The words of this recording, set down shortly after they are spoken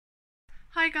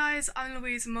Hi guys, I'm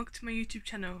Louise and welcome to my YouTube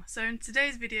channel. So in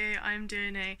today's video I'm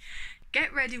doing a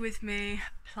get ready with me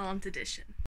plant edition.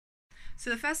 So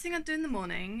the first thing I do in the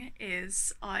morning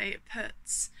is I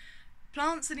put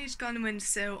plants that need to go on the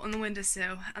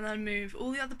windowsill and then move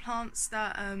all the other plants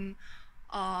that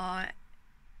are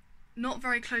not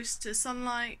very close to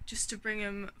sunlight just to bring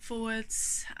them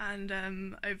forwards and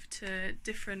over to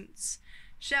different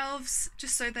shelves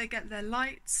just so they get their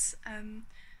lights.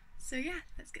 So yeah,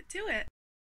 let's get to it.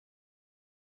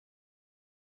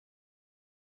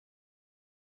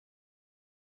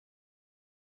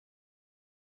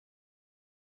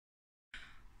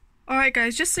 Alright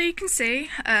guys, just so you can see,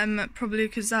 probably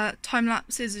because that time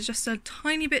lapses is just a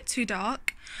tiny bit too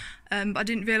dark, but I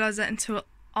didn't realise that until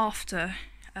after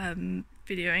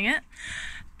videoing it.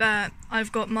 But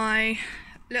I've got my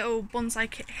little bonsai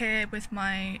kit here with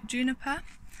my juniper,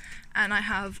 and I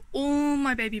have all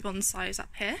my baby bonsais up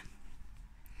here.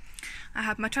 I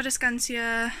have my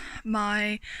Tradescantia,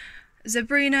 my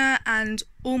Zebrina, and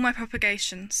all my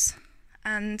propagations.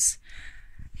 And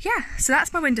yeah, so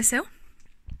that's my windowsill.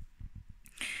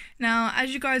 Now,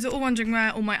 as you guys are all wondering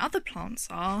where all my other plants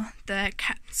are, they're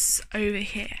kept over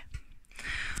here.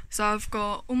 So I've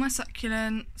got all my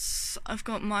succulents, I've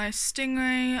got my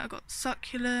stingray, I've got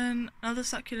succulent, another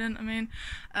succulent,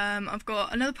 I've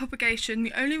got another propagation.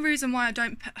 The only reason why I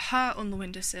don't put her on the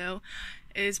windowsill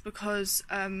is because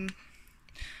the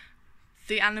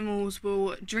animals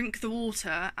will drink the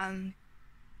water and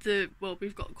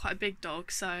we've got quite a big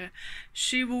dog, so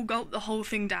she will gulp the whole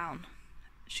thing down.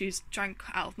 She's drank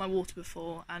out of my water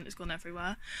before and it's gone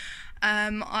everywhere.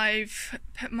 I've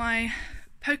put my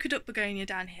polka dot begonia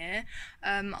down here.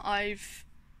 I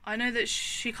know that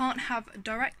she can't have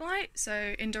direct light,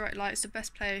 so indirect light is the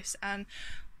best place, and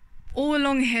all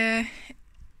along here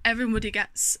everybody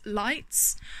gets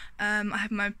lights. I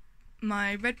have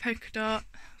my red polka dot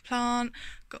plant,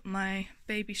 got my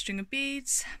baby string of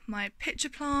beads, my pitcher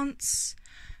plants.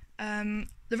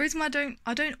 The reason why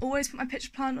I don't always put my pitcher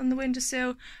plant on the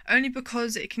windowsill, only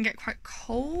because it can get quite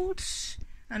cold.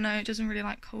 I know it doesn't really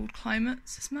like cold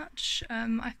climates as much,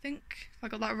 I think, if I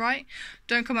got that right.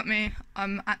 Don't come at me, I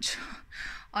am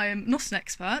not an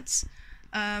expert.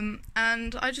 And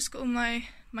I just got all my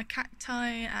cacti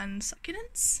and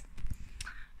succulents.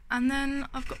 And then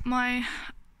I've got my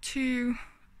two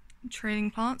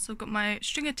training plants. I've got my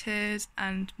string of tears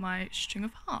and my string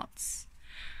of hearts.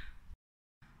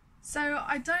 So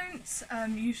I don't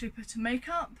usually put on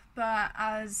makeup, but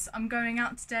as I'm going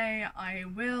out today I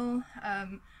will.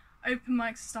 Open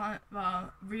mics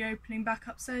reopening back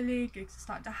up slowly, gigs are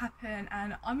starting to happen,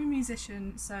 and I'm a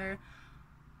musician, so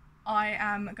I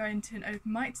am going to an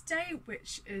open mic today,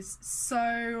 which is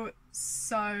so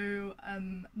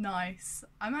nice.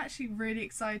 I'm actually really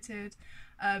excited.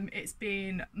 It's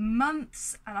been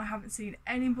months and I haven't seen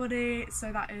anybody,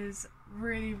 so that is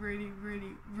really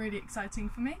exciting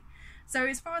for me. So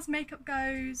as far as makeup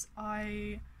goes,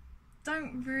 I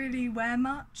don't really wear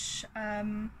much,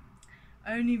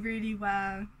 only really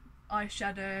wear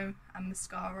eyeshadow and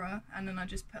mascara, and then I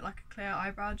just put like a clear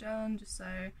eyebrow gel on just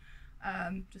to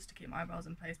keep my eyebrows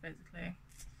in place basically.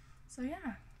 So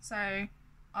yeah, so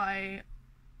I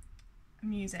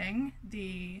am using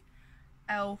the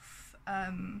e.l.f.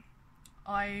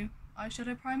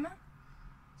 eyeshadow primer,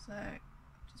 so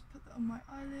just put that on my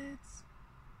eyelids.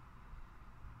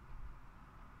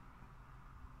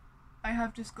 I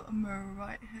have just got a mirror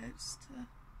right here just to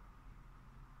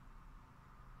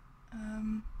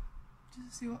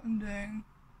see what I'm doing.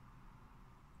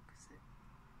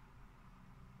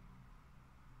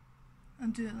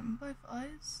 I'm doing it on both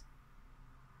eyes.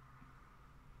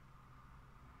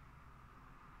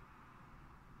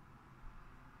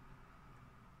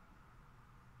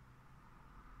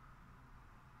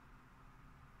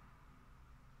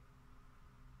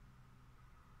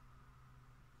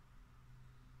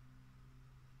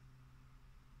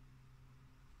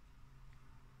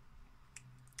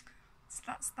 So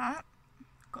that's that.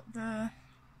 Got the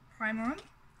primer on,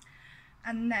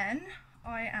 and then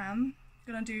I am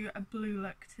gonna do a blue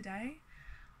look today.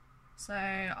 So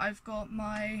I've got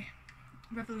my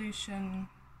Revolution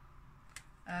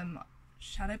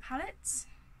shadow palettes.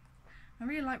 I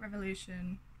really like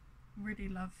Revolution, really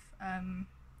love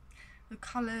the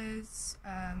colours,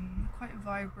 quite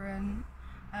vibrant.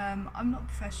 I'm not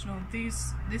professional.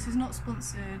 This is not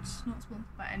sponsored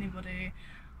by anybody.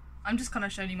 I'm just kind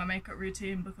of showing you my makeup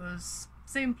routine because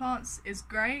saving plants is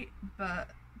great, but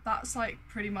that's like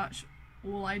pretty much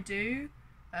all I do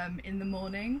in the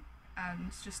morning,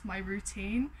 and just my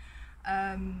routine.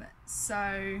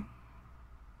 So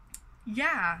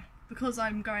yeah, because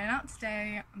I'm going out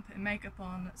today, I'm putting makeup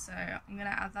on, so I'm gonna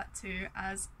add that too,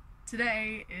 as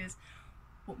today is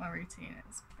what my routine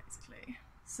is basically.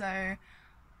 So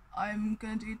I'm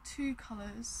gonna do 2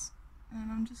 colours,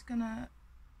 and I'm just gonna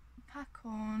pack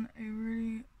on a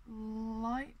really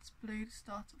light blue to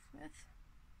start off with.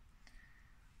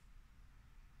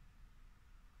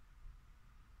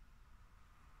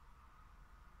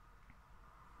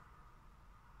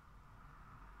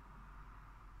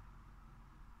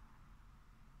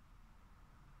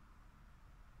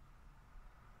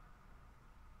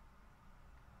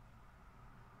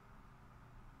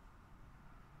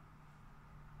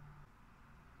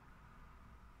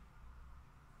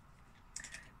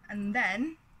 And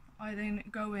then I then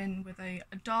go in with a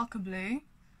darker blue,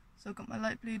 so I've got my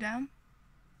light blue down,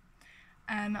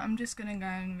 and I'm just going to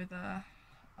go in with a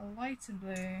lighter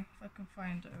blue, if I can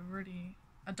find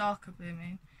a darker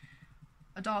blue,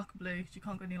 a darker blue, because you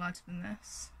can't go any lighter than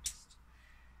this. Just,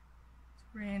 it's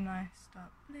really nice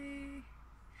dark blue.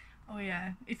 Oh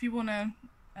yeah, if you want to,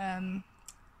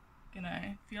 you know,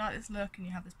 if you like this look and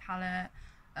you have this palette,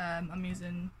 I'm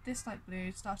using this light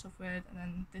blue to start off with, and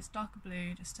then this darker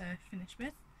blue just to finish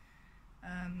with.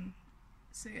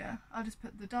 So yeah, I'll just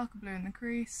put the darker blue in the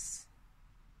crease,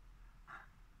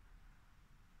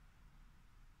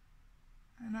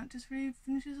 and that just really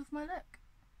finishes off my look,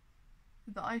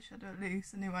 with the eyeshadow at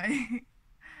least anyway.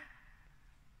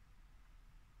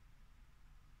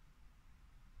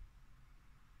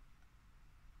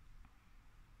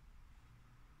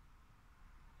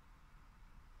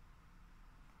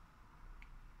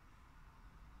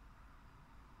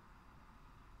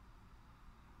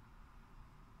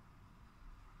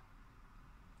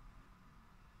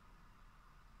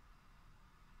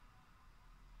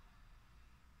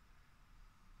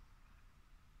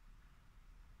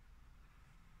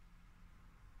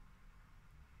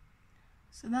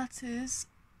 So that is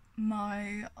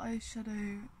my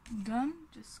eyeshadow done.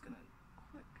 Just gonna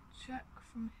quick check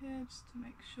from here just to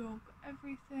make sure I've got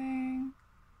everything.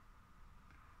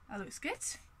 That looks good.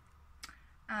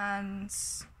 And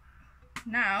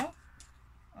now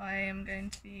I am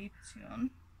going to be putting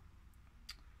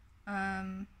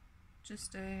on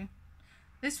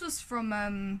this was from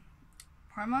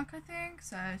Primark, I think,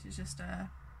 so this is just a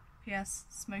PS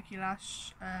Smoky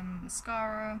Lash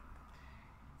mascara,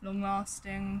 long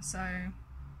lasting, so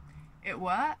it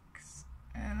works.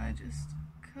 And I just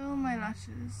curl my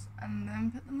lashes and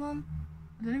then put them on.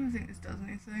 I don't even think this does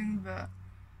anything, but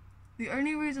the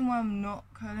only reason why I'm not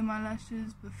curling my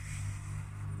lashes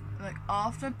like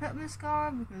after I put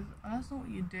mascara, because that's not what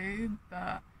you do,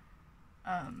 but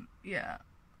yeah,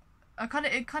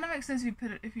 it kind of makes sense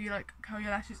if you like curl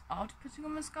your lashes after putting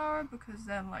on mascara, because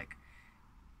then, like,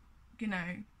 you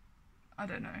know, I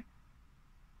don't know.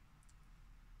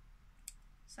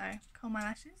 So curl my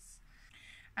lashes.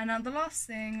 And now the last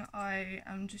thing, I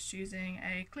am just using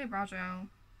a clear brow gel,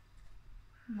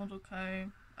 Model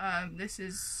Co. This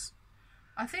is,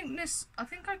 I think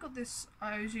I got this,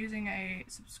 I was using a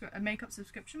makeup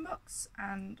subscription box,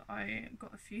 and I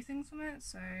got a few things from it.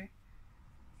 So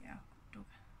yeah,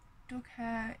 dog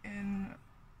hair in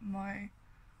my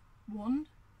wand.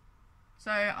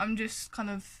 So I'm just kind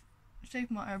of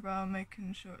shaping my eyebrow,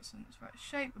 making sure it's in its right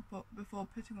shape before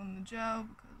putting on the gel,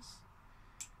 because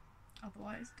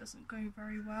otherwise it doesn't go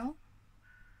very well.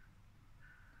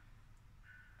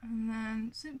 And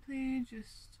then simply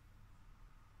just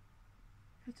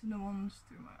putting the wands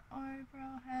through my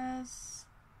eyebrow hairs,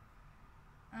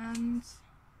 and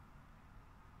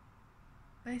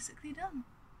basically done.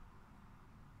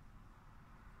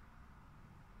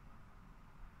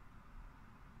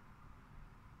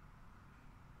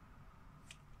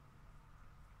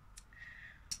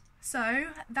 So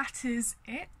that is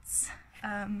it.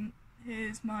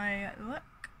 Here's my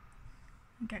look.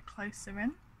 Get closer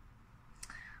in.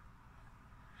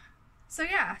 So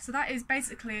yeah, so that is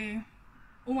basically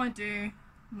all I do,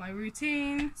 my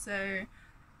routine. So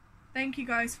thank you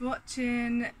guys for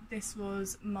watching. This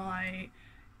was my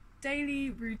daily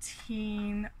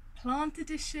routine plant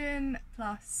edition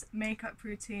plus makeup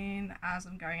routine as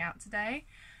I'm going out today.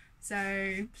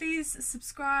 So please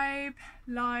subscribe,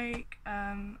 like,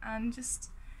 and just,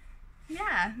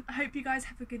 yeah, I hope you guys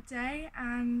have a good day,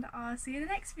 and I'll see you in the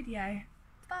next video.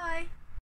 Bye!